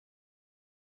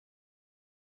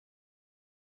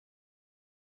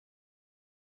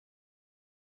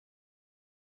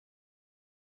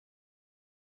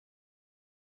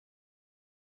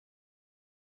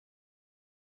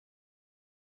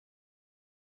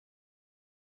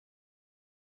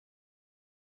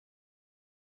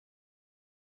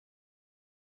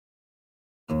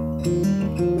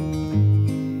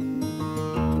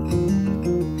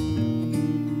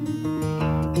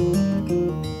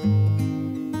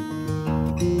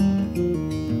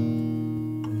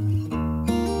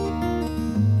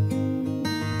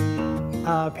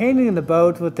Painting the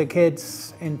boat with the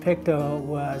kids in Pictou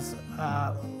was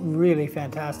really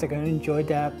fantastic. I enjoyed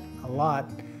that a lot.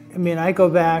 I mean, I go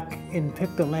back in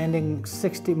Pictou Landing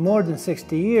more than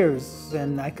 60 years,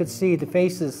 and I could see the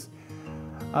faces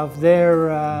of their,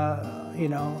 you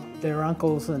know, their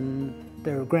uncles and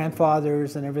their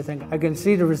grandfathers and everything. I can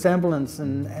see the resemblance,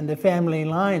 and the family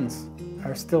lines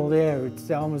are still there. It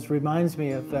almost reminds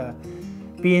me of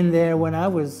being there when I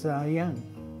was young.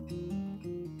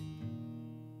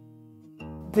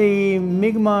 The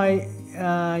Mi'kmaq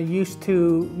used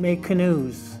to make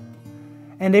canoes,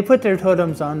 and they put their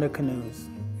totems on the canoes.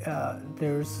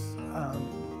 There's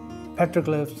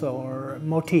petroglyphs or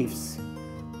motifs.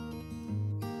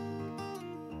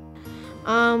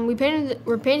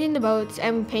 We're painting the boats,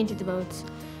 and we painted the boats,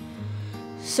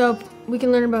 so we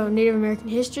can learn about Native American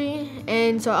history,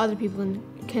 and so other people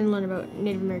can learn about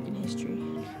Native American history.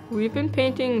 We've been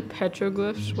painting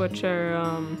petroglyphs, which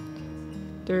are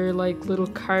they're like little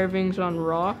carvings on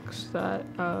rocks that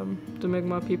the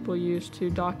Mi'kmaq people use to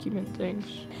document things.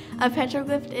 A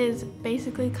petroglyph is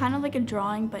basically kind of like a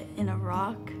drawing, but in a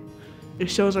rock. It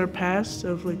shows our past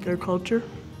of like our culture.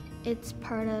 It's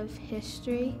part of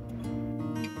history.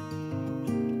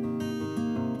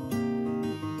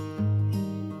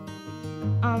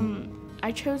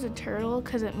 I chose a turtle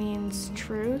because it means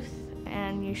truth,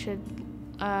 and you should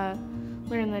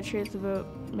learn the truth about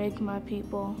Mi'kmaq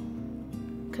people.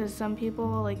 Because some people,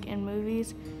 like in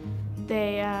movies,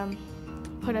 they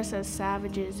put us as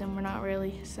savages, and we're not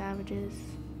really savages.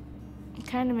 It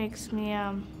kind of makes me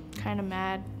kind of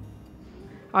mad.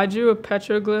 I drew a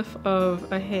petroglyph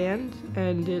of a hand,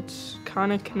 and it's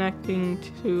kind of connecting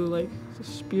to like the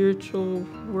spiritual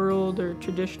world or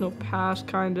traditional past,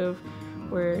 kind of,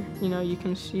 where you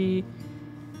can see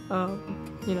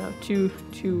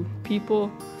two people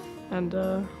and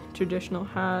traditional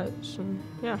hats, and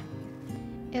yeah.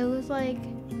 It was like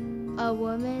a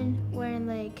woman wearing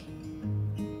like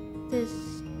this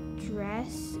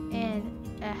dress and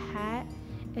a hat.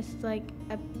 It's like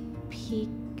a peak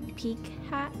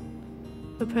hat.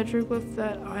 The petroglyph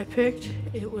that I picked,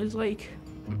 it was like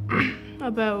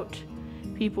about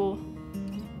people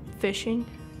fishing.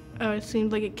 It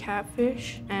seemed like a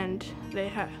catfish, and they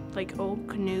had like old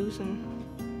canoes and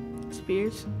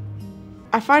spears.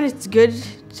 I find it's good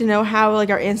to know how like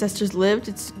our ancestors lived.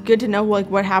 It's good to know like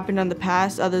what happened on the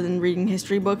past, other than reading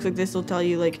history books. Like this will tell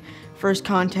you like first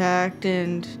contact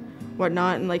and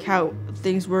whatnot, and like how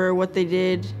things were, what they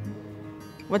did,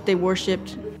 what they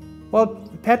worshipped. Well,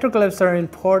 petroglyphs are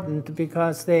important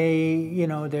because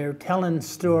they're telling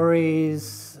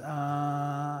stories.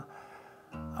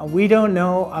 We don't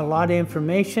know a lot of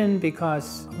information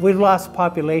because we've lost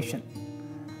population.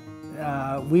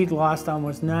 We'd lost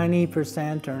almost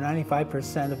 90% or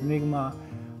 95% of Mi'kmaq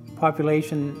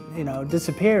population,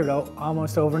 disappeared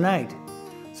almost overnight.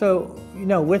 So,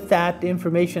 with that, the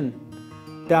information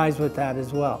dies with that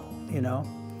as well,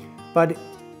 But,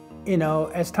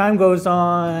 as time goes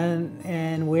on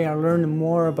and we are learning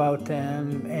more about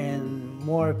them and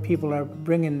more people are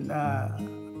bringing,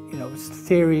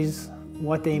 theories,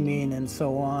 what they mean and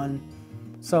so on.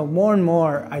 So more and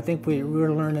more, I think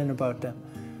we're learning about them.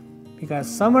 Because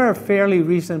some are fairly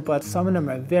recent, but some of them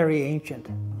are very ancient.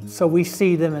 So we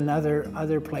see them in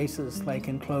other places, like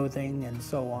in clothing and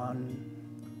so on.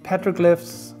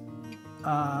 Petroglyphs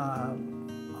are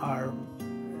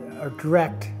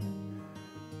direct.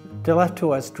 They're left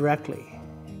to us directly.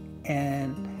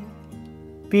 And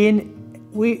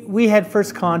we had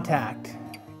first contact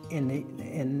in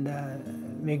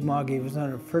Mi'kmaq. It was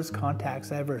one of the first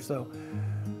contacts ever. So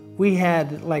we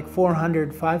had like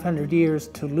 400, 500 years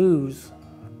to lose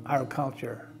our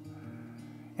culture.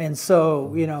 And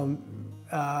so,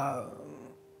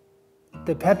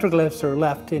 the petroglyphs are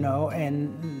left,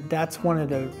 and that's one of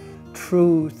the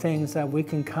true things that we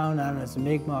can count on as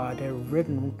Mi'kmaq. They're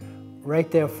written right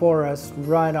there for us,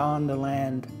 right on the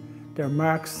land. They're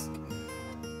marks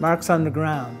on the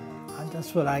ground.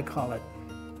 That's what I call it.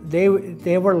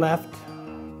 They were left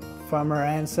from our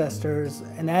ancestors,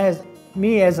 and as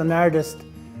an artist,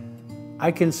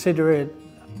 I consider it,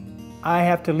 I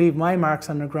have to leave my marks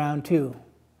on the ground too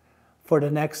for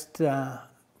the next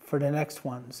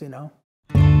ones,